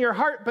head and your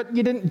heart, but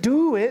you didn't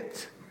do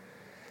it,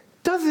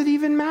 does it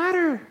even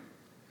matter?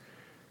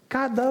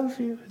 God loves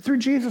you. Through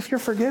Jesus, you're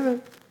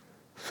forgiven.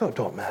 so it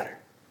don't matter.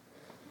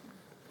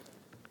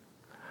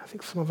 I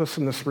think some of us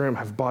in this room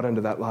have bought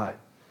into that lie.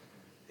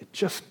 It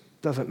just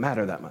doesn't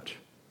matter that much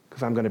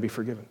because I'm going to be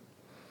forgiven.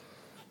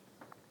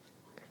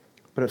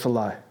 But it's a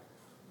lie.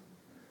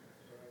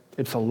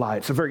 It's a lie.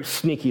 It's a very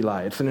sneaky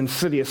lie. It's an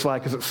insidious lie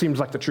because it seems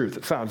like the truth.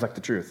 It sounds like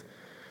the truth.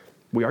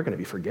 We are going to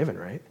be forgiven,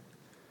 right?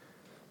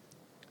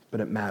 But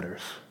it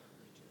matters.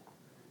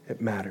 It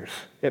matters.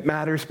 It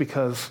matters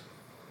because,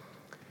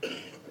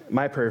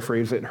 my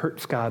paraphrase, it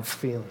hurts God's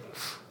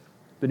feelings.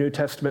 The New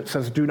Testament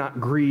says, do not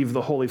grieve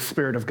the Holy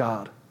Spirit of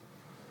God.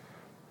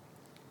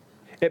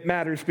 It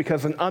matters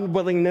because an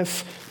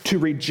unwillingness to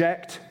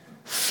reject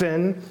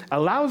sin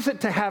allows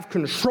it to have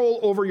control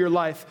over your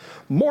life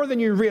more than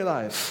you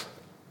realize.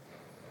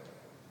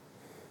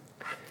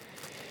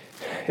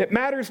 It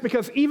matters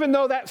because even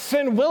though that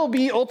sin will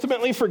be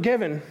ultimately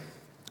forgiven,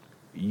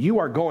 you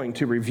are going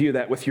to review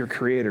that with your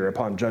Creator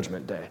upon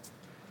Judgment Day.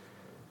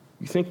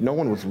 You think no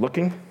one was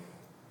looking?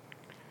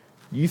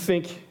 You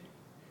think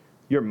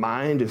your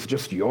mind is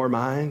just your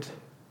mind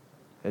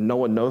and no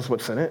one knows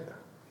what's in it?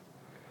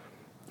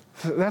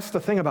 That's the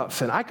thing about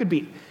sin. I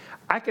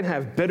can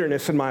have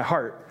bitterness in my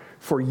heart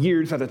for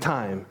years at a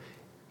time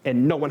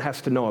and no one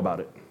has to know about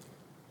it.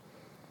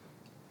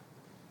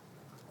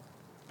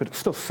 But it's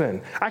still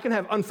sin. I can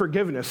have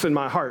unforgiveness in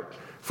my heart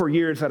for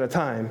years at a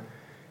time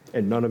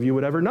and none of you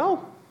would ever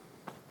know.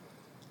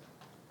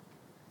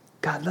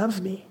 God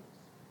loves me.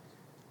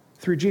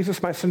 Through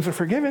Jesus, my sins are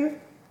forgiven.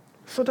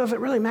 So does it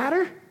really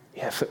matter?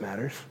 Yes, it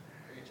matters.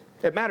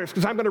 It matters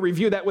because I'm going to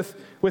review that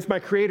with my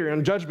Creator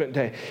on Judgment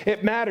Day.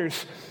 It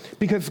matters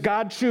because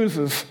God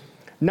chooses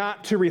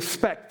not to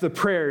respect the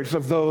prayers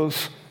of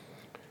those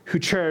who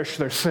cherish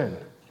their sin.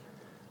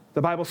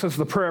 The Bible says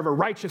the prayer of a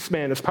righteous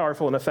man is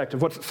powerful and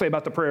effective. What's it say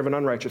about the prayer of an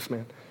unrighteous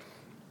man?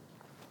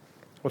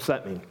 What's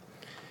that mean?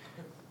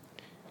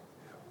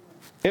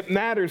 It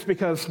matters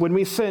because when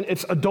we sin,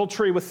 it's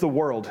adultery with the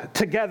world.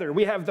 Together,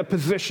 we have the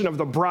position of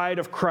the bride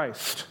of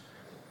Christ.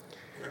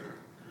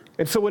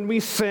 And so when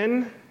we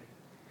sin,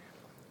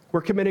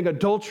 we're committing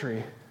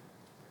adultery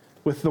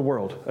with the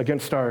world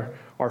against our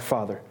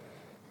Father.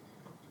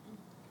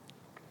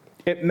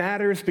 It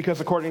matters because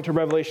according to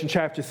Revelation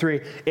chapter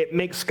 3, it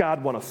makes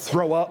God want to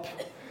throw up.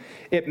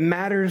 It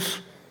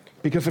matters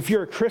because if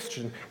you're a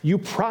Christian, you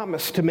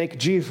promised to make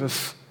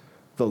Jesus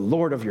the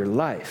Lord of your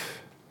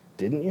life,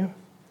 didn't you?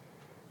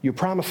 You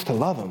promised to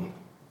love him,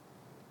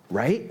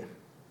 right?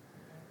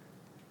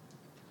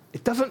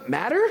 It doesn't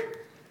matter?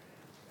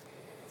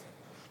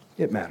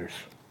 It matters.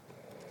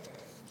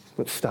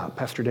 Let's stop.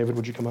 Pastor David,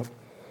 would you come up?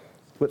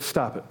 Let's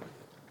stop it.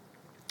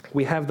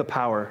 We have the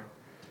power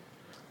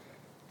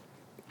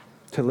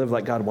to live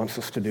like God wants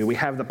us to do. We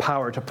have the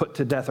power to put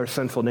to death our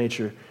sinful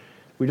nature.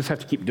 We just have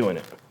to keep doing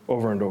it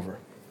over and over.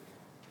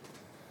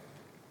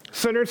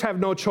 Sinners have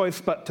no choice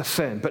but to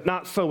sin, but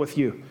not so with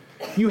you.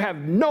 You have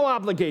no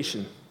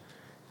obligation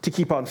to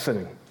keep on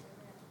sinning.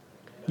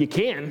 You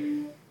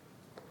can,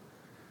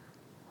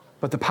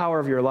 but the power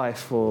of your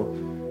life will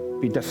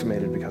be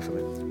decimated because of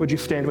it. Would you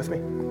stand with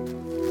me?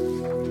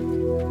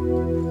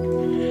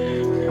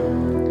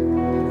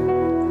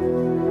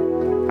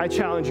 I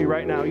challenge you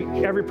right now,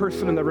 every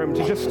person in the room,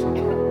 to just,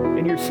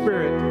 in your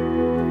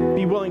spirit,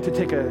 be willing to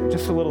take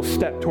just a little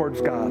step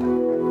towards God.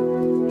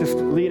 Just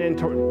lean in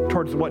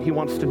towards what he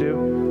wants to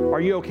do.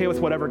 Are you okay with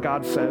whatever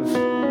God says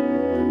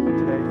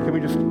today? Can we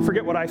just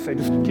forget what I say?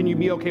 Just can you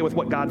be okay with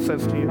what God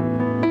says to you?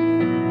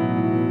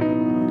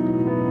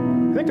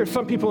 I think there's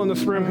some people in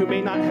this room who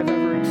may not have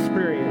ever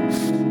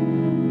experienced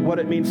what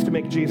it means to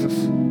make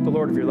Jesus the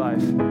Lord of your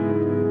life.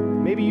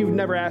 Maybe you've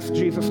never asked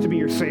Jesus to be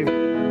your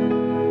Savior.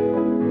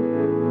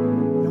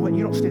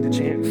 You don't stand a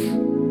chance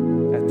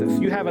at this.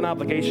 You have an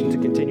obligation to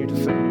continue to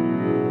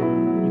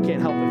sin. You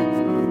can't help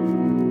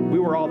it. We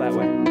were all that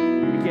way.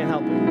 We can't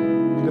help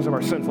it because of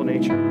our sinful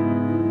nature.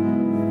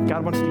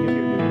 God wants to give you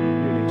a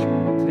new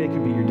nature. Today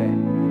could be your day.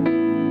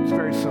 It's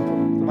very simple.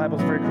 The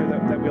Bible's very clear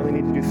that we only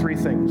need to do 3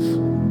 things.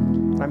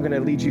 I'm going to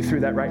lead you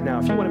through that right now.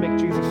 If you want to make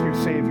Jesus your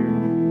Savior,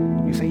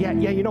 you say, yeah,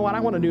 you know what? I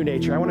want a new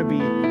nature. I want to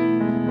be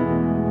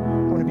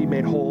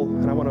made whole,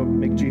 and I want to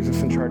make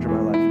Jesus in charge of my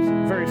life.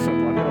 It's very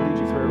simple. I'm going to lead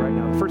you through it right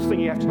now. The first thing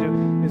you have to do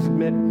is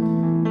admit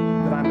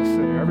that I'm a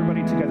sinner.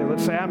 Everybody together,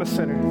 let's say, I'm a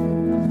sinner.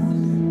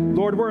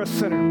 Lord, we're a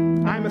sinner.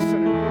 I'm a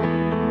sinner.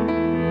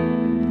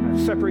 I've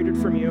separated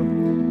from you.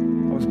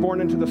 I was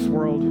born into this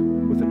world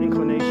with an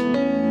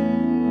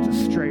inclination to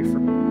stray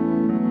from you.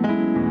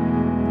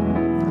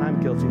 And I'm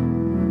guilty.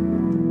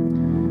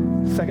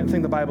 The second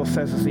thing the Bible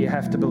says is that you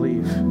have to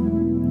believe.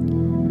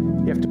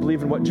 You have to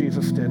believe in what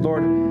Jesus did.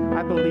 Lord,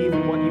 I believe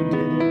in what you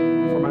did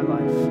for my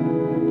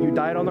life. You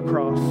died on the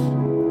cross.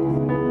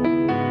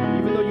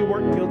 Even though you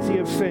weren't guilty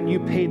of sin, you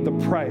paid the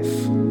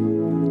price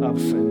of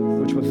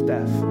sin, which was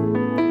death.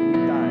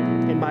 You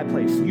died in my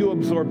place. You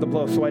absorbed the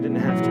blow so I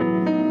didn't have to.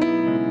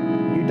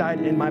 You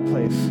died in my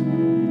place.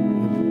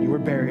 You were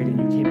buried and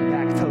you came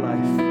back to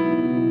life.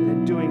 And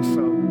in doing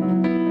so,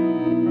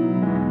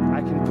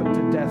 I can put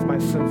to death my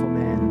sinful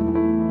man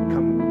and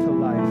come to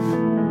life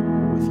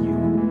with you.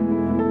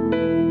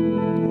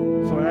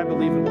 So when I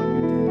believe in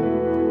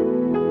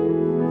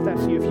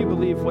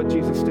believe what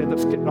Jesus did?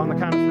 Let's get on the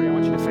count of three. I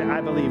want you to say,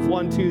 I believe.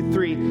 1, 2,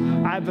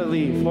 3. I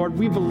believe. Lord,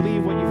 we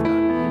believe what you've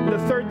done. And the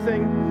third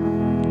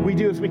thing we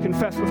do is we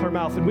confess with our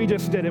mouth. And we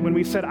just did it when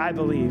we said, I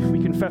believe.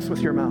 We confess with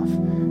your mouth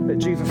that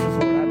Jesus is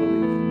Lord. I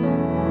believe.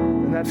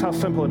 And that's how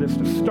simple it is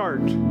to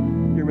start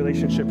your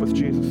relationship with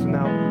Jesus. And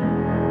now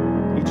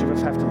each of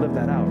us have to live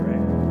that out, right?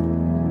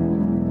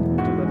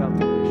 To live out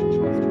the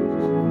relationship with Jesus.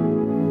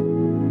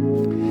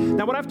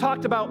 Now, when I've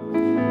talked about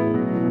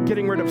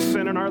getting rid of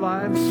sin in our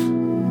lives,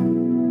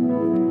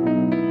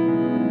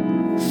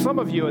 some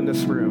of you in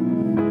this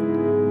room,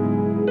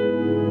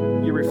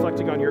 you're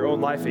reflecting on your own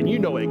life and you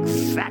know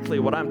exactly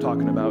what I'm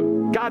talking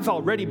about. God's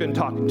already been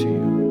talking to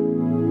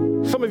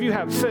you. Some of you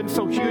have sin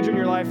so huge in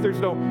your life, you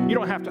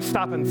don't have to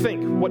stop and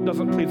think what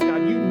doesn't please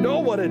God. You know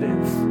what it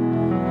is.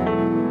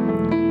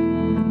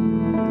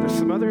 There's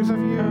some others of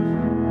you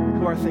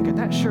who are thinking,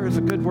 that sure is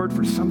a good word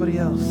for somebody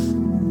else.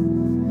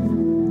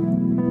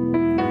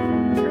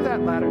 If you're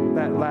that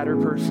latter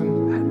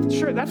person,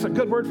 sure, that's a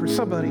good word for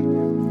somebody.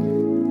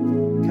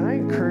 Can I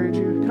encourage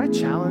you? Can I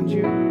challenge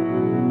you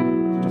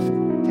to just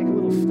take a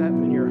little step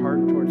in your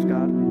heart towards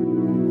God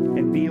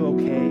and be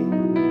okay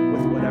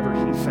with whatever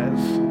he says?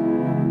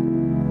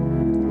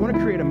 I want to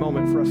create a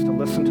moment for us to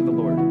listen to the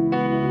Lord.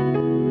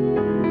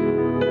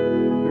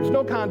 There's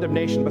no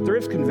condemnation, but there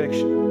is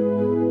conviction.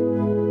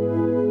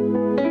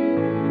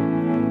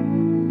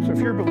 So if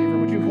you're a believer,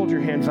 would you hold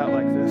your hands out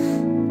like this?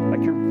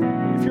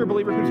 If you're a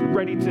believer who's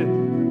ready to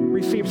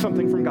receive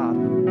something from God,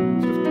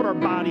 let's just put our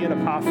body in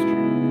a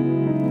posture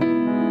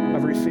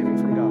of receiving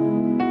from God.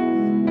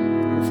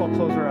 Let's all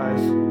close our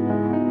eyes.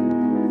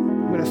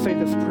 I'm going to say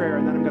this prayer,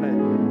 and then I'm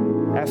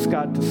going to ask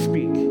God to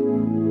speak.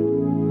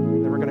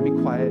 And then we're going to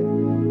be quiet. I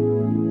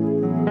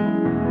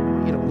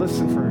want you to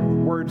listen for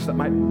words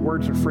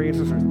or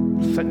phrases or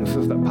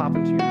sentences that pop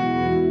into your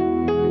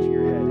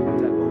head at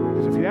that moment.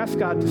 Because if you ask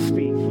God to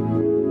speak,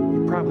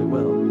 he probably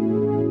will.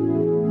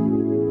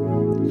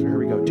 So here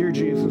we go. Dear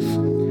Jesus,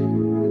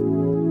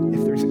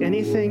 if there's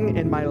anything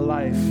in my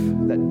life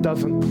that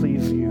doesn't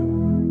please you,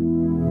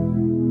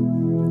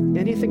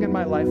 anything in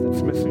my life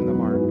that's missing the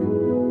mark,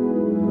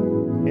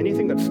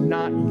 anything that's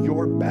not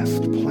your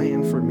best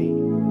plan for me,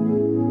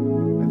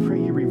 I pray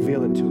you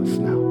reveal it to us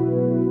now.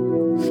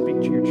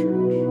 Speak to your church.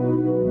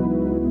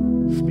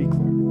 Speak,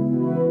 Lord.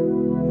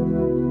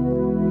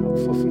 Now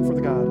let's listen for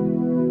the God.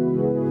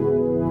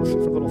 Listen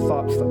for little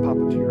thoughts that pop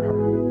into your heart.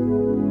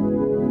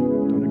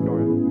 Don't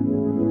ignore it.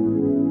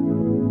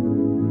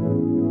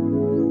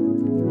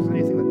 If there's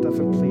anything that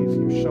doesn't please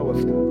you, show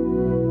us, God.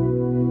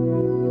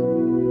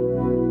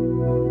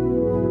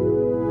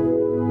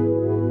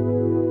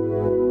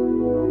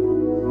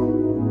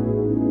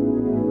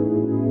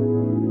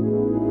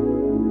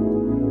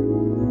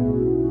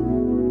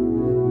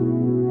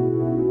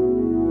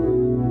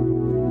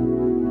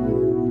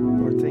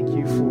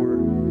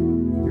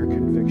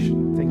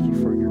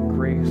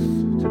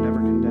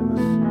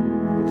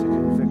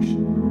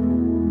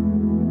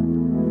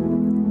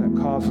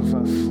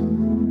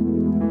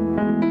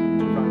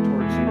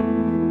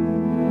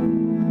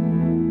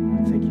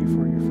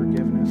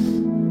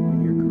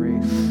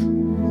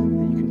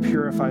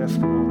 Purify us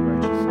from all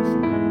unrighteousness.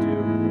 And you do.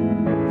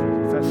 If we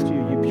confess to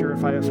you, you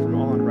purify us from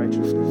all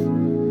unrighteousness. So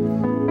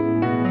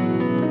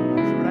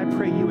Lord, I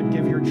pray you would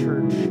give your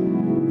church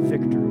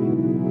victory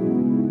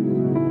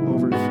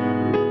over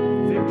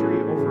sin, victory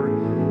over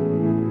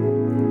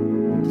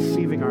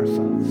deceiving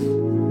ourselves.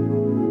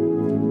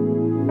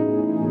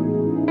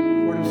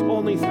 Lord, it's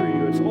only through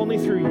you, it's only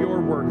through your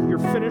work, your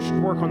finished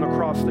work on the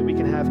cross, that we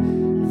can have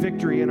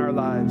victory in our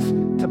lives,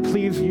 to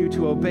please you,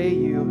 to obey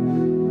you,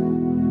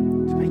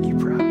 to make you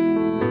proud.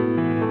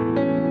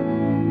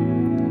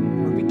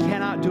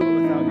 Do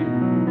it without you.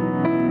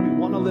 We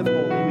want to live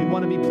holy. We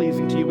want to be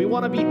pleasing to you. We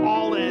want to be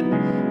all in.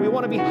 We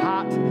want to be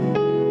hot,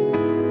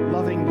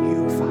 loving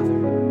you, Father.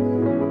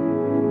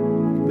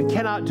 We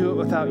cannot do it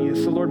without you.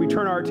 So, Lord, we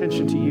turn our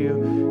attention to you.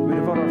 We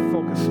devote our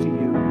focus to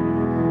you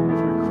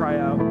as we cry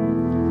out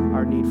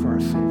our need for our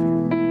Savior.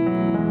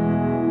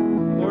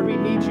 Lord, we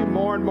need you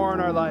more and more in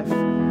our life.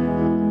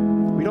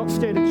 We don't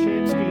stand a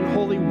chance being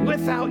holy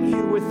without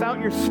you, without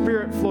your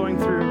Spirit flowing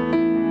through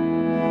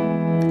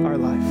our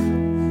life.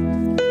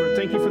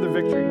 Thank you for the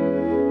victory.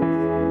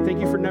 Thank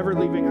you for never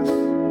leaving us.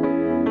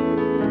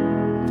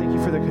 Thank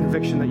you for the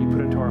conviction that you put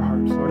into our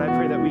hearts. Lord, I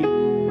pray that we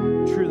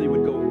truly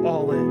would go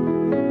all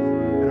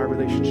in our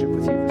relationship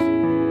with you this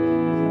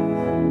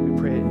week. We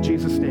pray it in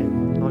Jesus'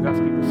 name. And all God's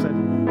people said,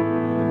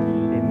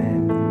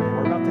 amen.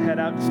 We're about to head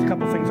out. Just a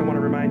couple things I want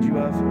to remind you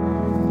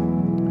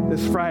of.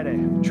 This Friday,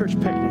 church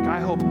picnic. I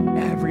hope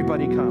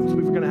everybody comes.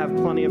 We're going to have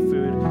plenty of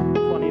food,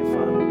 plenty of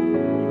fun.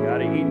 You got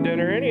to eat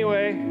dinner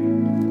anyway.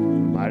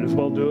 Might as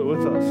well do it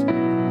with us.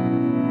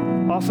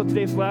 Also,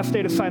 today's the last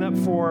day to sign up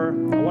for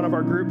one of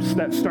our groups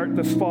that start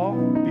this fall.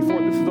 This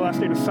is the last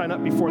day to sign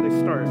up before they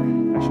start,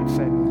 I should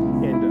say.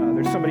 And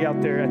there's somebody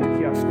out there at the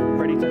kiosk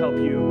ready to help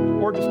you.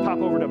 Or just pop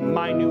over to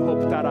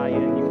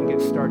mynewhope.in. You can get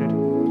started.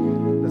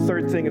 The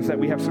third thing is that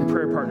we have some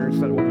prayer partners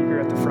that will be here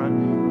at the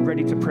front,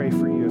 ready to pray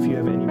for you if you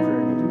have any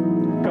prayer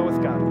need. Go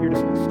with God. You're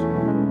dismissed.